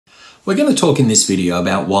We're going to talk in this video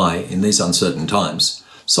about why, in these uncertain times,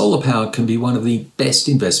 solar power can be one of the best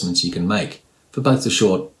investments you can make for both the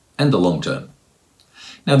short and the long term.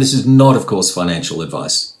 Now, this is not, of course, financial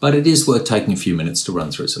advice, but it is worth taking a few minutes to run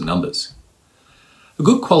through some numbers. A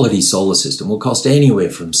good quality solar system will cost anywhere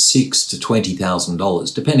from $6,000 to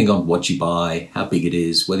 $20,000, depending on what you buy, how big it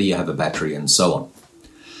is, whether you have a battery, and so on.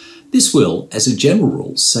 This will, as a general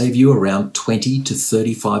rule, save you around 20 to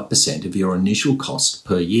 35% of your initial cost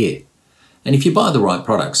per year. And if you buy the right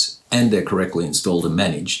products and they're correctly installed and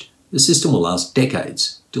managed, the system will last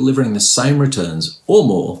decades, delivering the same returns or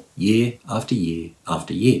more year after year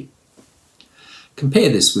after year. Compare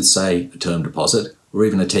this with, say, a term deposit or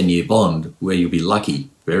even a 10-year bond where you'll be lucky,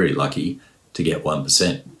 very lucky, to get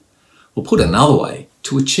 1%. Or put another way,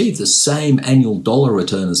 to achieve the same annual dollar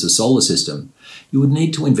return as a solar system, you would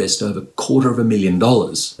need to invest over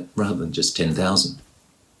 $250,000 rather than just $10,000.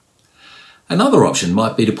 Another option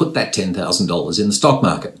might be to put that $10,000 in the stock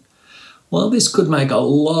market. While this could make a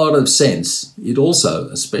lot of sense, it also,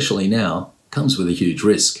 especially now, comes with a huge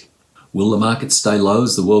risk. Will the market stay low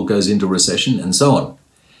as the world goes into recession, and so on?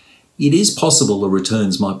 It is possible the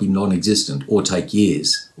returns might be non-existent or take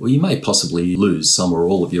years, or you may possibly lose some or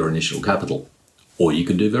all of your initial capital, or you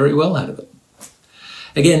could do very well out of it.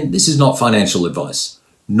 Again, this is not financial advice,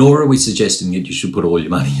 nor are we suggesting that you should put all your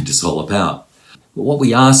money into solar power. But what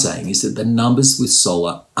we are saying is that the numbers with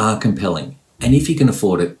solar are compelling, and if you can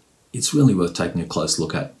afford it, it's really worth taking a close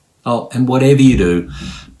look at. Oh, and whatever you do,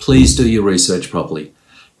 please do your research properly.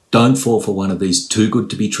 Don't fall for one of these too good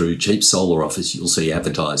to be true cheap solar offers you'll see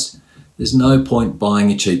advertised. There's no point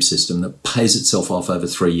buying a cheap system that pays itself off over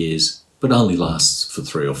 3 years, but only lasts for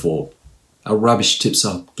 3 or 4. Our rubbish tips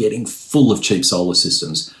are getting full of cheap solar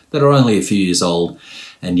systems that are only a few years old,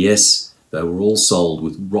 and yes, they were all sold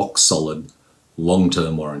with rock-solid,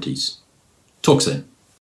 long-term warranties. Talk soon.